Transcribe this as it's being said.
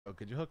Yo,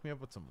 could you hook me up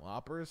with some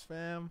Whoppers,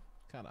 fam?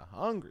 Kind of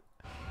hungry.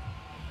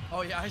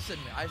 Oh yeah, I said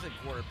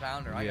quarter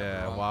pounder.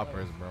 Yeah,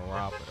 Whoppers, bro.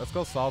 Whoppers. Let's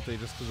go salty,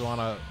 just because I want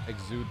to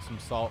exude some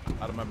salt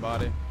out of my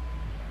body.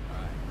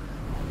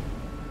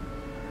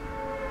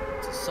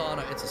 It's a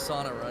sauna. It's a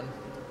sauna run.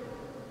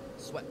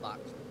 Sweat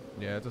box.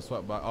 Yeah, it's a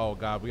sweat box. Oh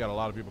god, we got a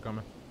lot of people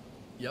coming.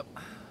 Yep.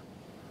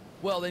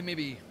 Well, they may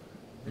be.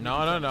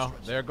 No.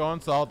 They're going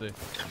salty.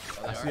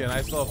 Oh, I see a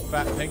nice little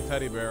fat pink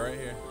teddy bear right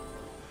here.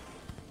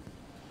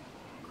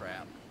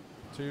 Crap.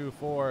 2,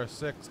 4,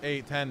 6,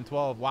 8, 10,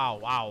 12. Wow.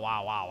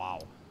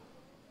 All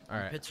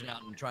right. Pitching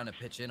out and trying to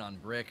pitch in on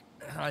brick.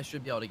 I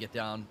should be able to get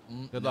down.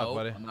 Good luck,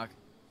 buddy. I'm not.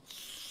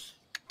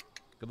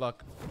 Good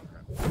luck.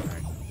 All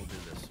right, we'll do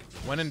this.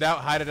 When in doubt,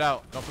 hide it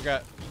out. Don't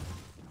forget.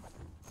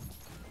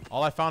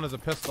 All I found is a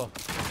pistol.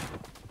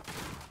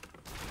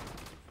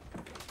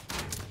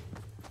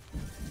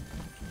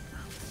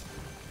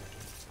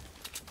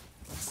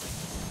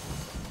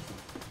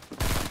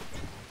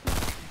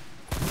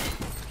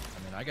 I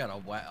mean, I got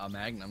a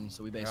Magnum,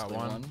 so we basically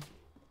won.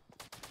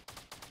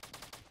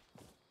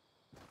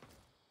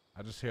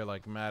 I just hear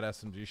like mad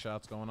SMG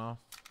shots going off.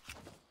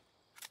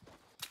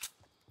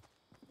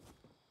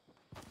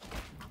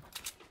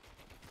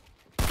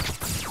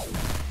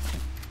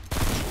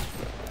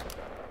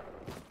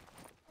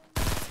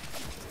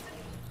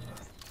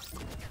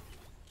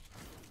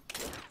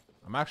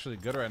 I'm actually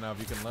good right now if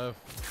you can live.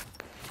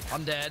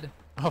 I'm dead.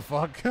 Oh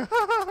fuck.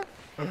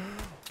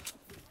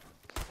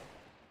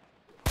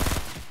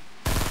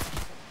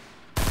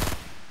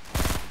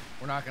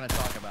 We're not gonna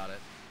talk about it.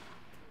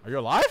 Are you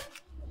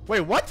alive?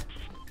 Wait, what?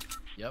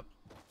 Yep.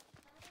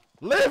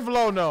 Live,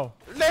 Lono!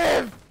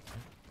 Live!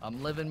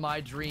 I'm living my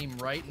dream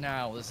right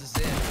now. This is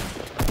it.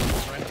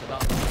 I dreamt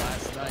about this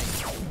last night.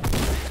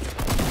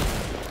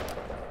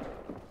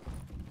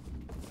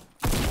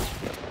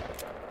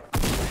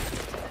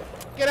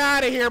 Get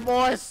out of here,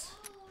 boys!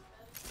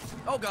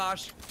 Oh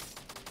gosh.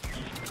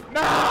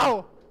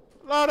 No!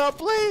 Lono,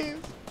 please!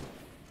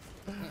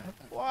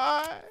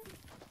 Why?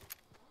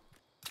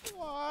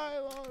 Why,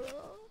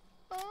 Lono?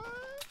 Why?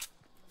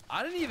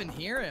 I didn't even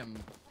hear him.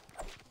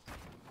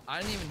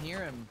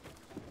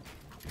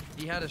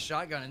 He had a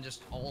shotgun and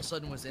just all of a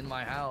sudden was in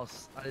my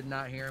house. I did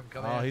not hear him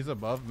come in. Oh, he's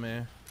above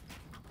me.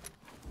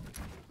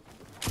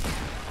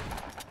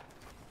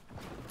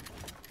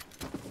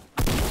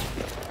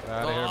 Get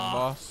out of here,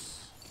 boss.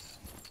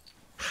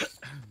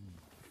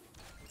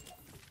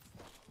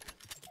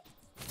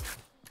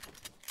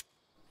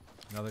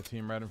 Another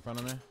team right in front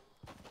of me.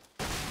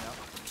 Yep.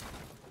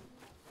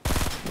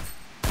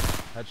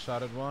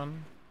 Headshotted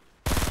one.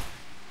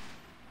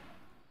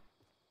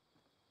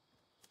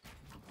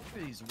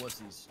 Look at these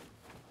wussies.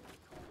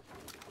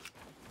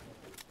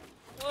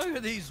 Look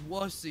at these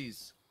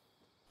wussies.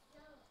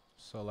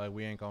 So like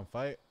we ain't gonna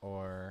fight,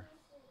 or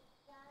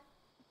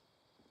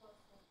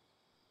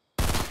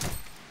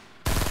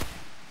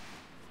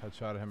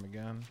headshotted him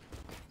again.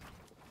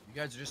 You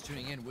guys are just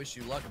tuning in. Wish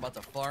you luck. About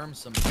to farm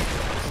some.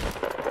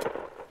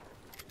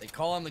 They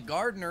call him the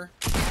gardener.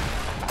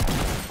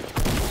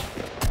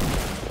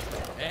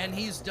 And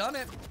he's done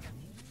it.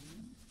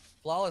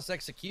 Flawless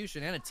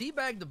execution and a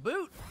teabag to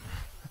boot.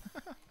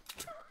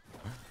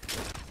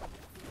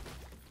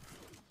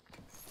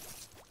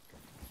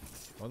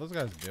 What are those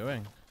guys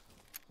doing?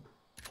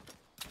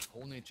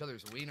 Holding each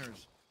other's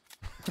wieners.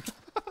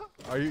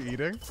 Are you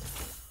eating?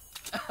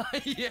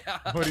 Yeah.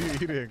 What are you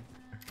eating?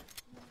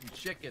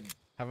 Chicken.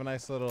 Have a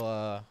nice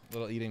little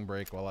eating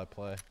break while I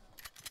play.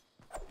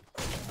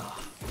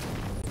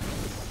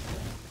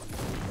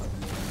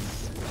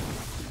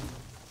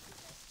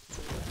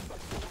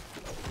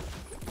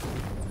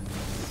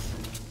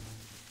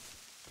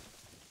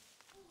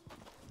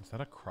 Is that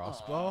a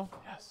crossbow?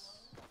 Yes.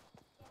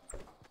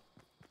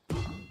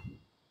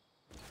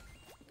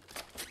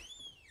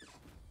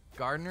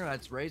 Gardener,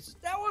 that's racist.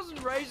 That wasn't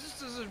racist.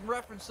 This is a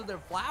reference to their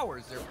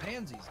flowers. They're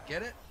pansies.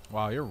 Get it?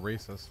 Wow, you're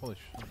racist. Holy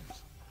shit.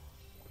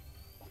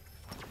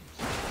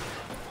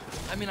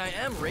 I mean, I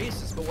am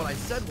racist, but what I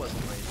said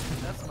wasn't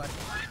racist. That's my.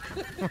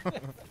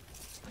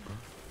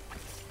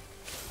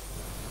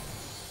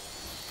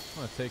 I'm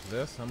gonna take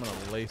this. I'm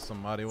gonna lace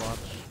somebody. Watch.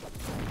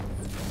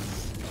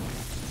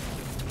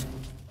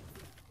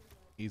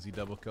 Easy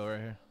double kill right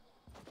here.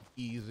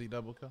 Easy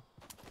double kill.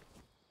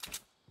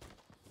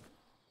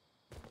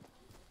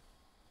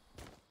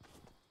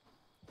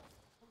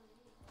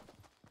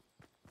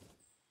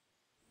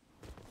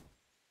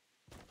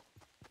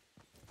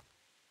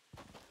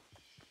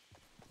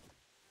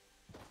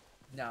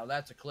 Now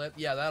that's a clip.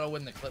 Yeah, that'll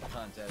win the clip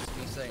contest.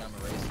 Me saying I'm a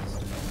racist.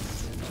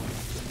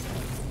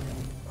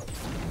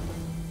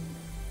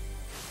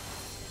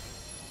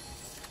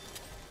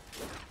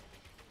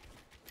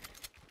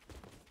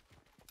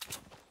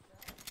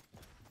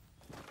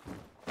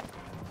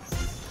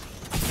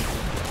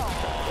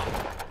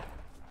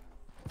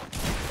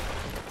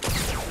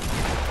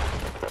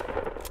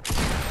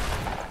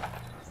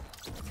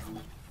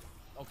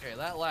 Okay,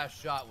 that last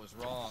shot was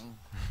wrong.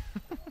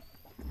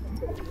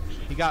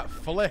 He got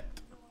flicked.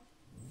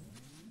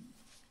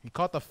 He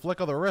caught the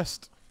flick of the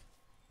wrist.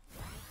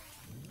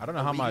 I don't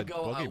know how my a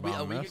boogie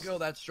bomb week missed. ago,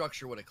 that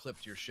structure would have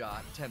clipped your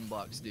shot.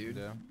 $10, dude.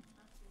 Yeah.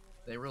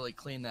 They really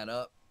cleaned that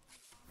up.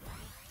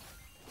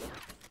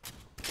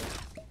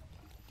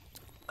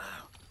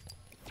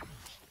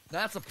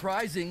 Not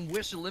surprising.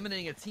 Wish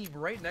eliminating a team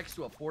right next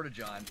to a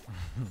porta-john.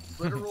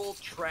 Literal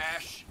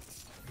trash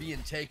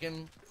being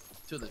taken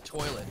to the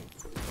toilet.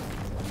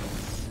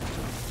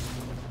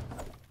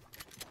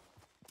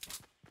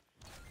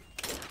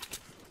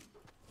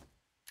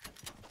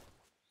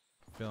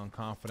 Feeling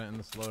confident in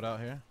this loadout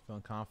here.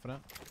 Feeling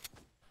confident.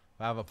 If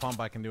I have a pump,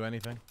 I can do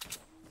anything.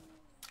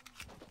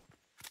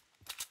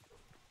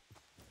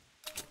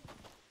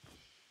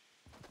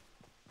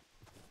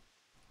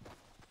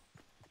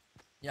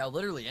 Yeah,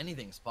 literally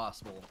anything's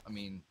possible. I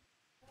mean,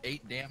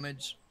 8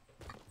 damage,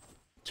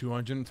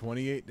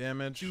 228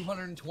 damage.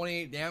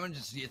 228 damage.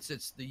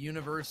 It's the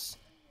universe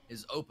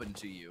is open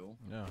to you.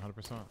 Yeah,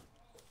 100%.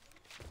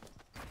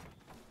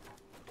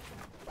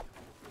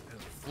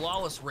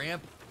 Flawless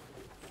ramp.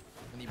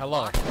 And he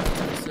Hello. blocked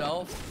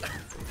himself.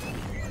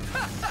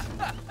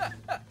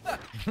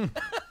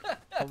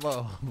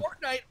 Hello.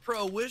 Fortnite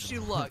Pro, wish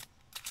you luck.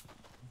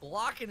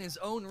 Blocking his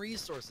own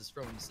resources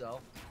from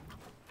himself.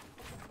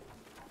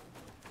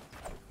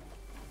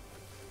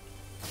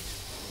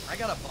 I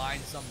gotta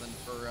find something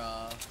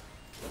for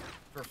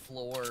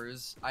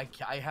floors. I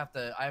have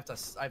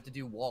to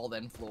do wall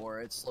then floor.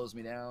 It slows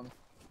me down.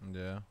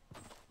 Yeah.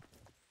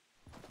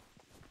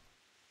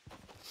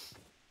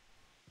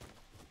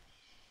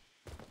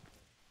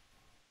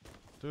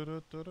 Oh,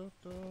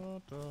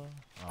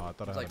 I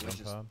thought I It's had like a Wish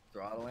jump is pad.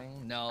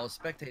 throttling. No,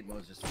 spectate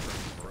mode is just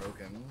freaking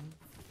broken.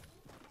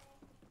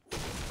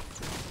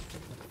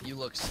 You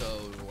look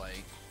so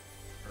like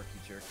turkey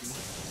jerky.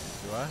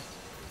 Do I?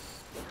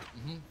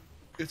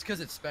 It's because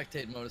it's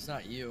spectate mode. It's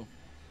not you.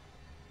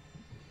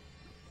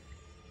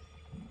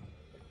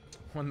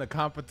 When the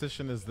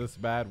competition is this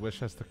bad, Wish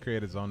has to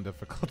create his own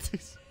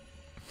difficulties.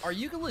 Are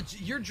you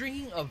you're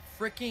drinking a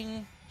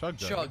freaking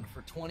chug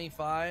for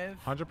 25?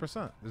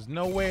 100%. There's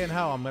no way in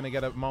hell I'm gonna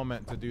get a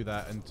moment to do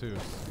that in 2. Yeah,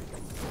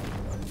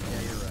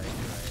 you're right.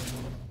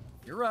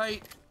 You're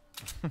right.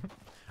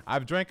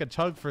 I've drank a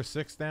chug for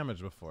 6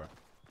 damage before.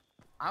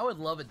 I would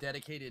love a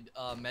dedicated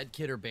med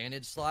kit or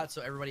bandage slot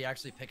so everybody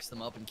actually picks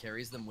them up and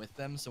carries them with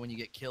them. So when you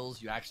get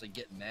kills, you actually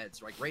get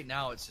meds. Like right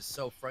now, it's just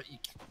so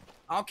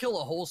I'll kill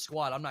a whole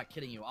squad. I'm not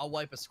kidding you. I'll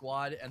wipe a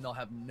squad and they'll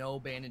have no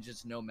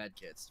bandages, no med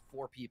kits.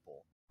 4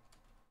 people.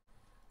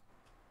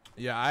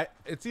 Yeah,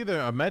 it's either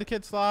a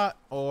medkit slot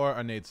or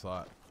a nade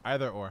slot.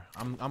 Either or.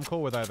 I'm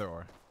cool with either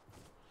or.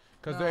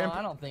 Cause No,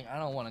 I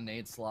don't want a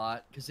nade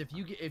slot. Cause if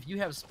you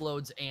have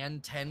splodes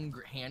and 10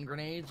 hand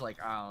grenades,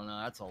 like I don't know,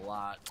 that's a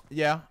lot.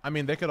 Yeah, I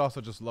mean they could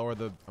also just lower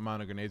the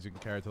amount of grenades you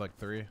can carry to like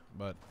 3,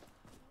 but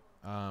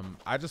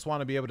I just want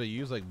to be able to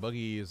use like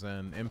boogies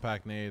and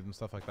impact nades and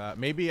stuff like that.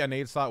 Maybe a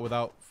nade slot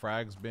without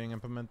frags being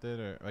implemented,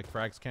 or like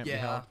frags can't be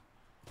held.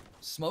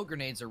 Smoke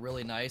grenades are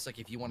really nice. Like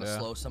if you want to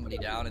slow somebody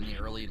down in the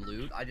early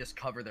loot, I just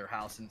cover their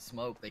house in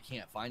smoke. They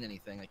can't find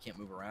anything. They can't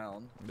move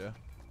around. Yeah.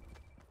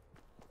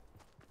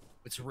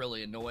 It's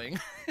really annoying.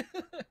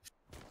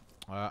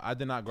 I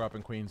did not grow up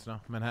in Queens,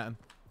 no. Manhattan.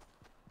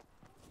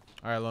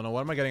 All right, Lona, what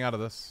am I getting out of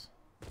this?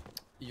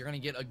 You're going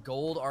to get a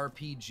gold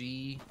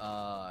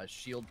RPG,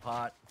 shield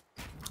pot,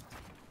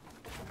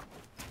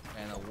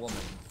 and a woman.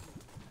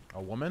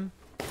 A woman?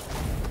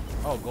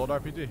 Oh, gold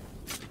RPG.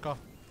 Good call.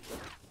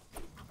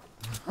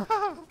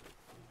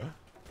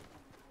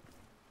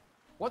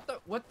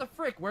 What the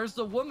frick? Where's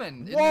the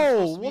woman?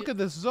 Whoa, look at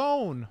this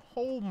zone.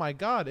 Oh my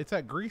god, it's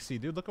at Greasy,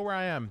 dude. Look at where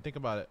I am. Think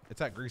about it.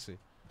 It's at Greasy.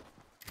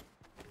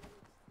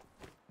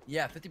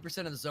 Yeah,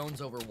 50% of the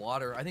zone's over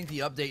water. I think the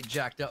update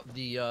jacked up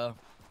the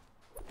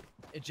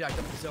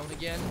zone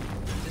again.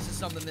 This is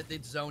something that the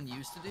zone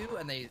used to do,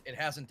 and it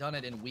hasn't done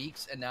it in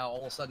weeks, and now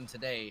all of a sudden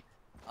today,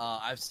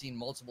 I've seen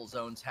multiple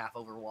zones half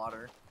over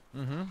water.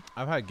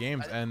 I've had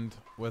games end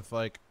with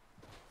like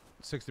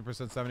 60%,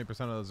 70%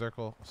 of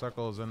the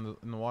circles in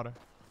the water.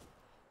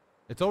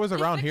 It's always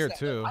around here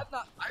too.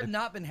 I've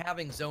not been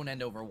having zone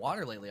end over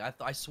water lately.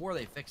 I swore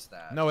they fixed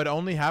that. No, it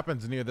only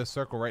happens near this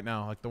circle right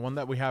now. Like the one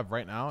that we have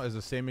right now is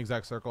the same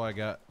exact circle I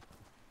get.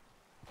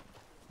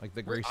 Like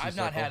the Gracie I've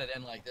circle. not had it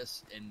end like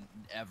this in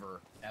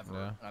ever.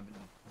 Yeah.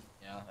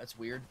 Yeah, that's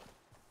weird.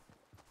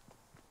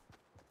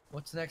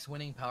 What's the next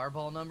winning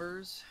Powerball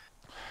numbers?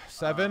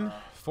 7,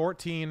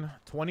 14,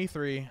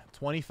 23,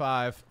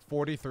 25,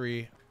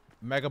 43,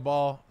 Mega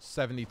Ball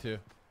 72.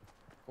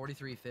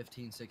 43,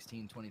 15,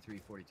 16, 23,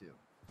 42.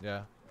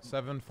 Yeah.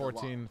 7,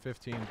 14,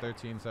 15,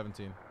 13,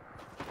 17.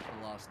 The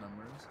lost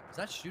numbers. Is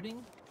that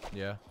shooting?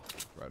 Yeah.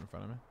 Right in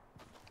front of me.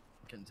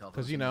 Couldn't tell.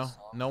 Because, you know,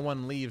 no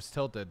one leaves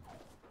tilted.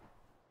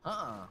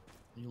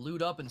 You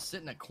loot up and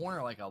sit in a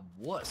corner like a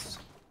wuss.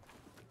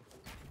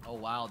 Oh,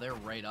 wow. They're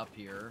right up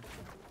here.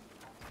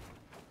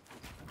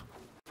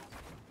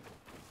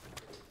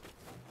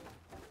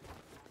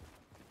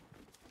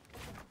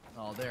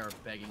 Oh, they're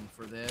begging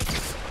for this.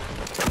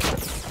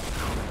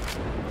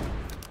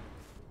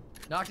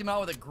 Knocked him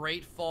out with a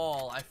great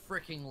fall. I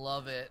freaking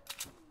love it.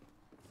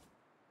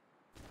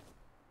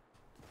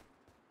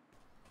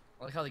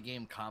 I like how the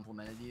game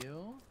complimented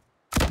you.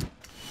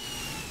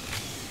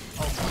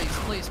 Oh, please,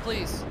 please,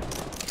 please.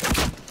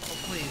 Oh,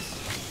 please.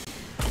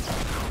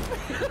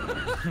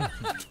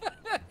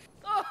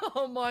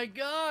 Oh my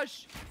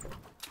gosh.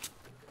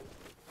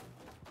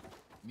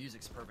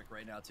 Music's perfect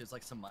right now too. It's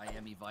like some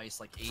Miami Vice,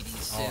 like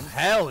 80s synth. Oh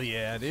hell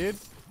yeah, dude!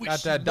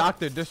 Got that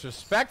Dr.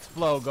 Disrespect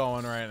flow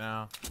going right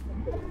now.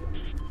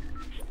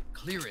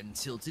 Clearing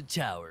tilted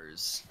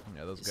towers.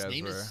 Yeah, those His guys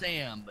name were. is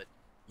Sam, but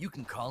you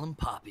can call him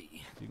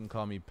Poppy. You can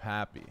call me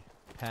Pappy.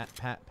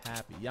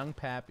 Pappy. Young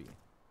Pappy.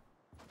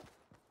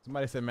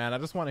 Somebody said, man, I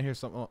just want to hear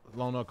some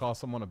Lono call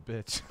someone a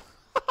bitch.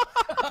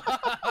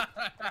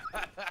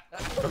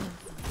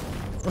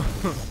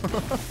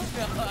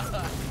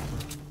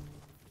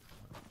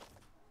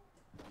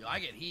 Yo, I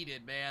get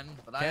heated, man.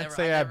 But Can't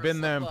say I've been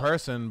there in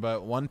person,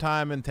 but one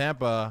time in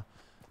Tampa,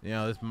 you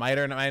know, this might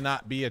or might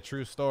not be a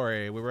true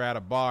story. We were at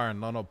a bar and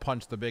Lono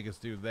punched the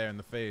biggest dude there in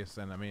the face,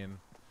 and I mean,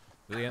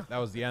 that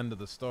was the end of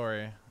the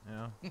story. You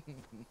know,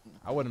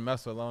 I wouldn't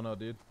mess with Lono,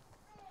 dude.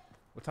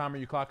 What time are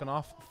you clocking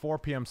off? 4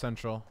 p.m.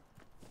 Central.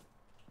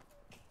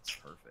 It's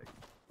perfect.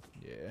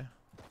 Yeah.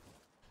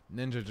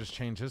 Ninja just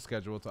changed his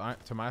schedule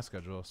to my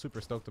schedule. Super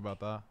stoked about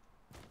that.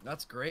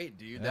 That's great,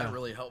 dude. Yeah. That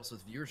really helps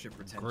with viewership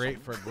retention.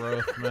 Great for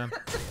growth, man.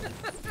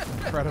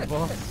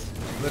 Incredible.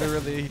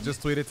 Literally, he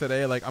just tweeted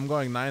today, like, I'm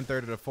going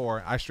 9:30 to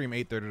 4. I stream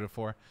 8:30 to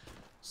 4.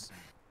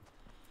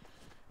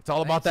 It's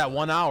all about that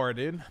 1 hour,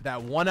 dude.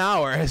 That 1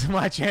 hour is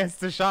my chance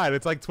to shine.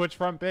 It's like Twitch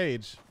front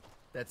page.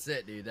 That's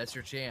it, dude. That's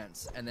your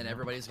chance. And then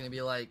everybody's going to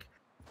be like,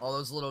 all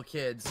those little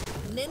kids,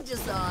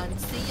 Ninja's on.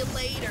 See you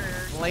later.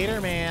 Later,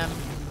 man.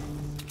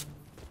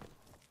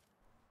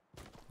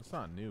 It's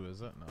not new, is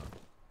it? No.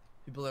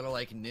 People that are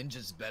like,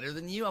 Ninja's better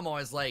than you. I'm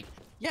always like,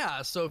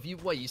 yeah, so if you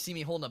see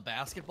me holding a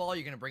basketball,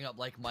 you're going to bring up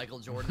like Michael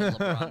Jordan and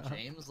LeBron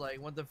James? Like,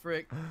 what the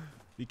frick?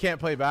 You can't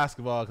play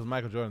basketball because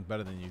Michael Jordan's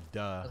better than you.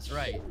 Duh. That's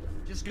right.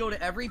 Just go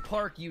to every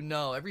park you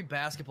know, every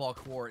basketball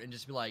court, and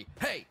just be like,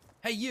 hey,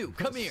 you,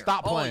 come here.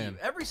 Stop All playing. of you,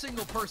 every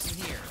single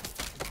person here.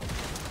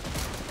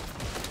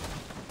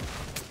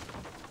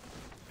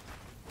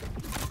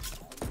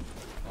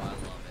 Oh, I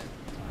love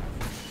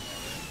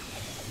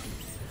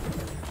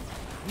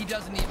it. He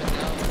doesn't even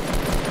know.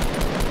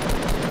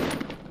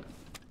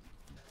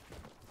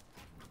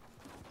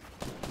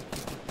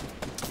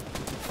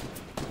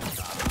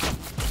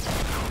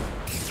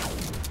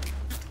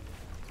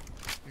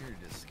 You're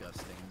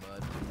disgusting,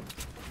 bud.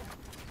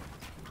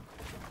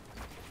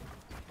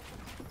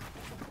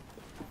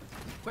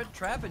 Quit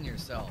trapping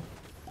yourself.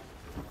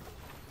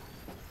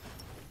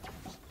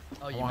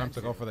 Oh, I you want him meant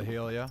to go for the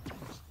heel, yeah?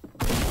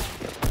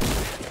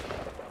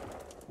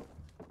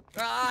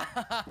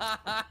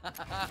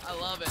 I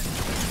love it.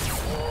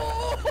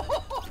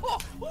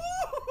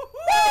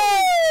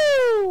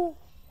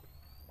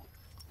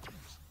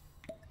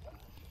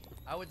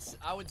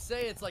 I would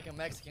say it's like a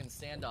Mexican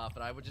standoff,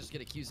 but I would just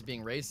get accused of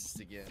being racist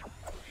again.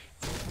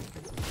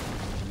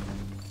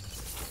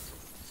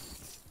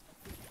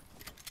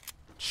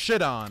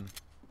 Shit on.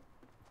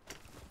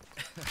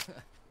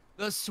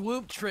 The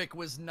swoop trick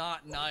was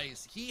not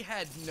nice. He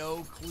had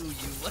no clue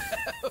you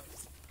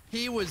left.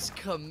 He was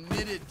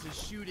committed to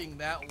shooting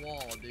that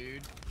wall,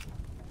 dude.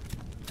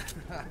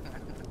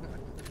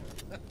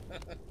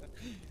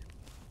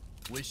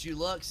 Wish you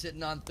luck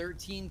sitting on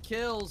 13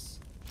 kills.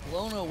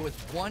 Lono with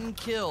 1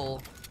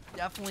 kill.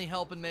 Definitely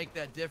helping make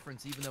that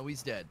difference, even though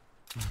he's dead.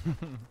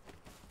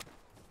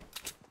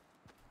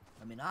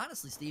 I mean,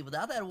 honestly, Steve,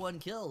 without that 1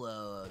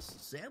 kill,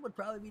 Sam would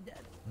probably be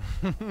dead.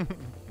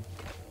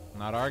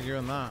 Not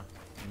arguing that.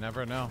 You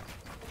never know.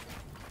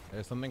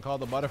 There's something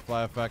called the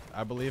butterfly effect.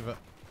 I believe it.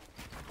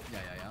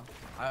 Yeah.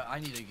 I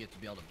need to get to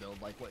be able to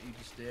build like what you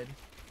just did.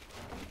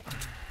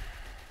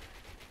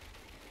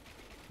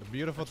 The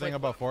beautiful thing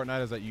about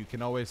Fortnite is that you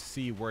can always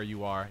see where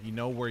you are. You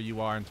know where you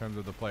are in terms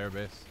of the player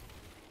base.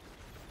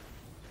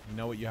 You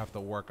know what you have to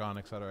work on,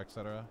 etc.,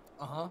 etc.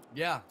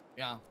 Yeah.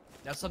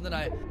 That's something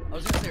I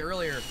was gonna say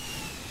earlier.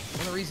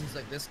 One of the reasons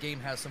that this game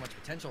has so much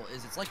potential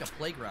is it's like a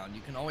playground.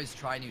 You can always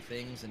try new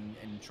things and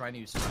try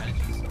new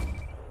strategies,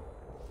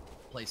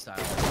 play style.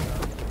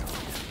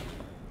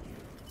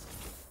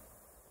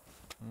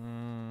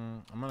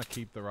 I'm gonna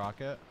keep the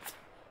rocket.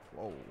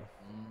 Whoa.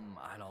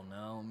 I don't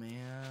know,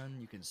 man.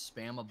 You can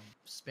spam a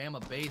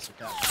base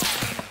without.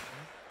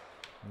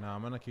 No,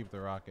 I'm gonna keep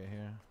the rocket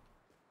here.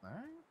 All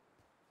right.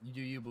 You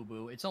do you, boo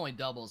boo. It's only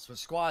doubles for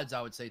squads.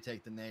 I would say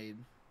take the nade.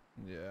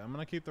 Yeah, I'm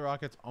gonna keep the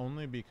rockets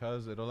only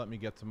because it'll let me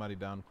get somebody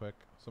down quick.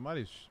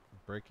 Somebody's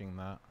breaking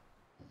that.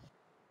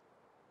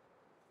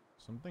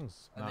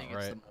 Something's not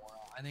right.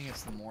 I think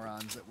it's the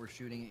morons that were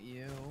shooting at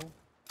you.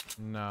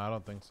 No, I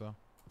don't think so.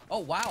 Oh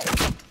wow.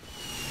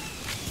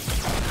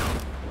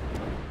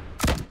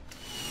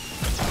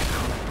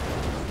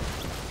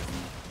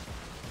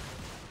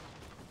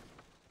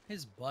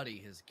 His buddy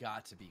has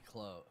got to be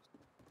close.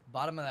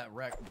 Bottom of that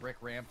brick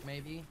ramp,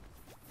 maybe.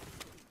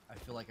 I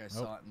feel like I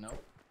saw it.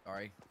 Nope.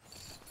 Sorry.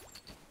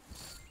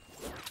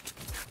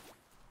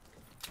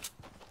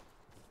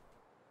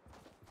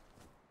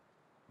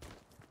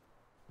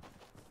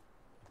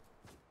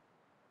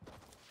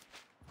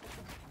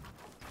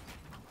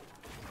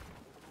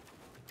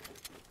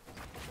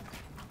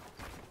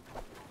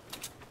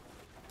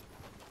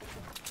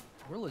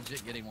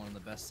 legit getting one of the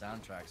best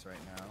soundtracks right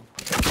now.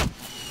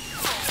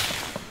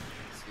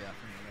 Yeah, I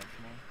think that's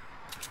more.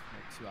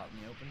 Like 2 out in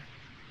the open.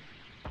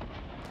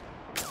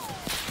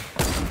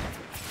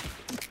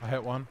 I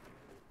hit one.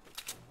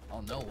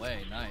 Oh, no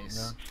way. Nice.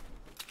 Yeah.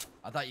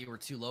 I thought you were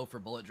too low for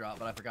bullet drop,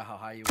 but I forgot how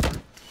high you were.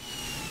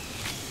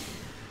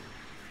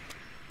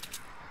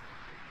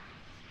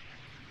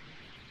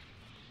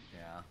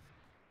 Yeah.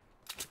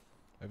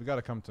 They've got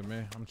to come to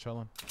me. I'm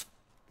chilling.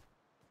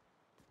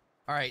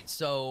 All right,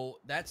 so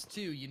that's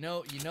 2. You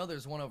know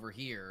there's one over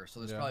here, so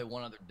there's probably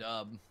one other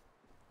dub.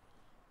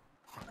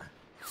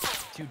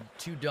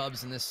 Two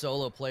dubs in this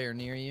solo player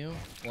near you.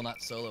 Well,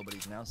 not solo, but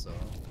he's now solo.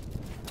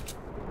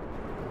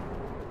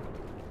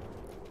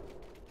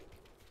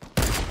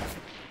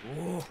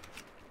 Ooh.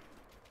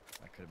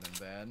 That could have been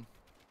bad.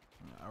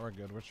 Nah, we're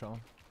good. We're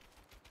chilling.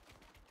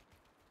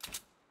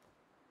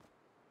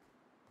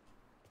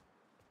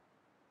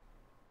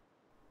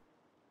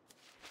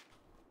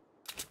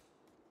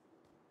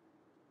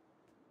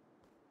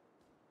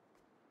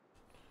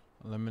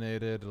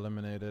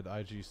 Eliminated,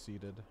 IG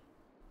seeded.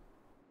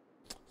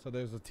 So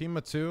there's a team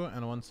of 2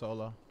 and 1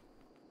 solo.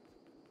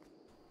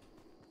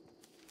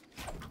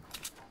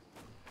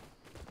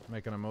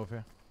 Making a move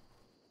here.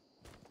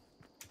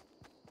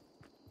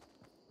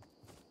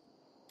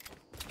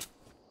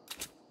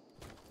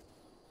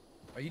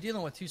 Are you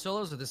dealing with 2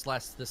 solos or this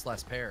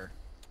last pair?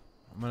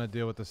 I'm gonna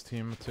deal with this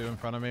team of 2 in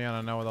front of me, and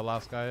I know where the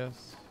last guy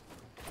is.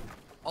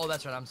 Oh,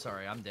 that's right. I'm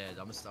sorry. I'm dead.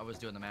 I was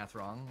doing the math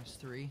wrong. There's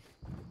 3.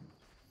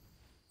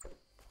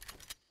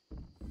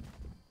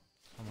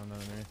 Someone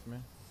underneath me.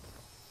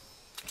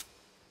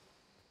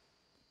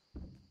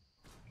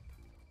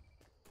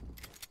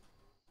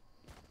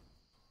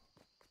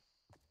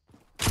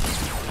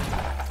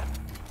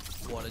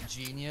 What a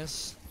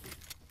genius.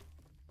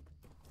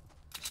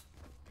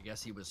 I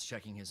guess he was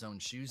checking his own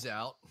shoes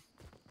out.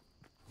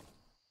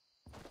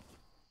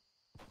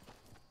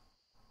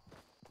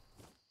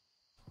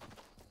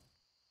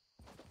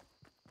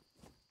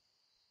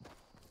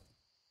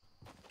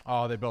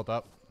 Oh, they built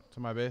up to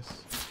my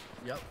base.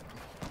 Yep.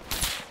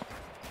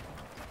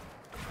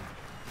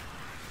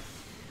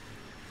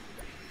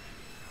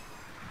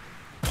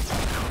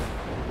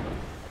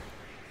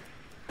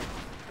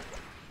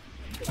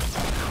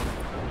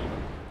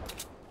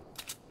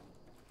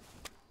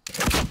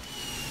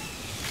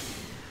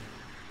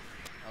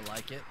 I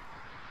like it.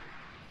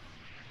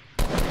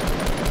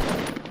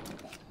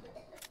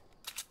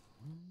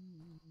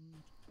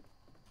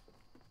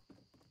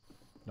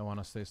 Don't want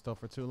to stay still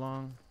for too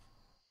long.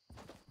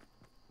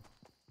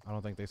 I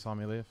don't think they saw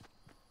me leave.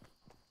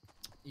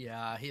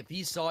 Yeah, if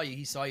he saw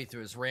you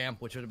through his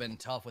ramp, which would have been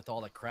tough with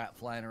all the crap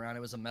flying around.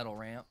 It was a metal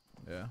ramp.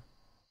 Yeah.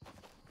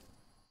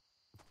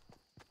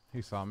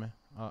 He saw me.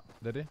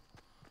 Did he?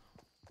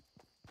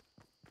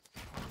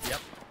 Yep.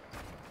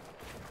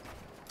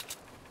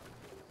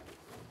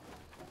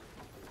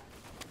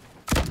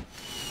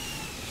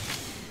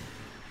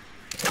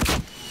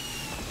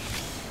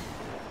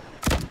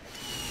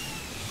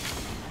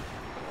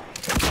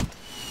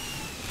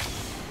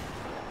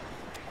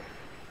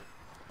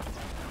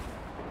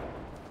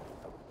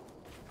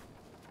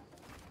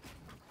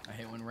 I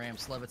hate when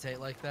ramps levitate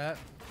like that.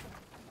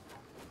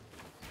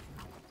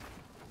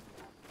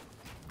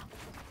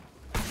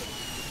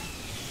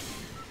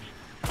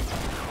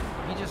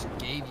 He just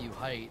gave you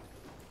height.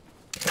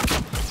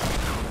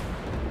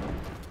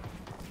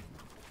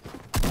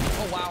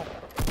 Oh, wow.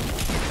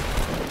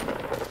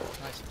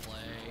 Nice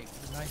play.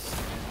 Nice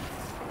spin.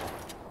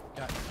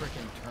 Got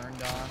freaking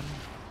turned on.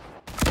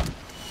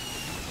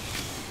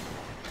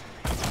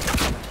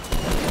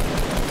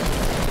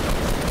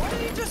 Why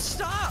did he just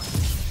stop?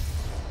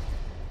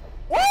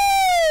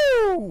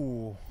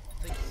 Woo!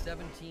 Big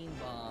 17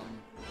 bomb.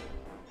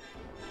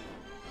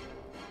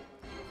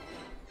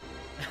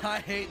 I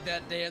hate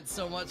that dance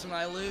so much when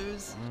I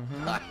lose.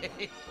 Mm-hmm.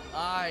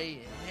 I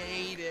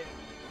hate it.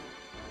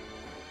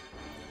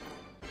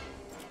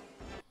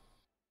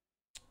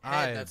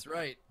 Hey, that's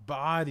right.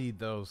 Bodied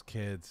those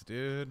kids,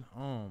 dude.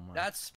 Oh my. That's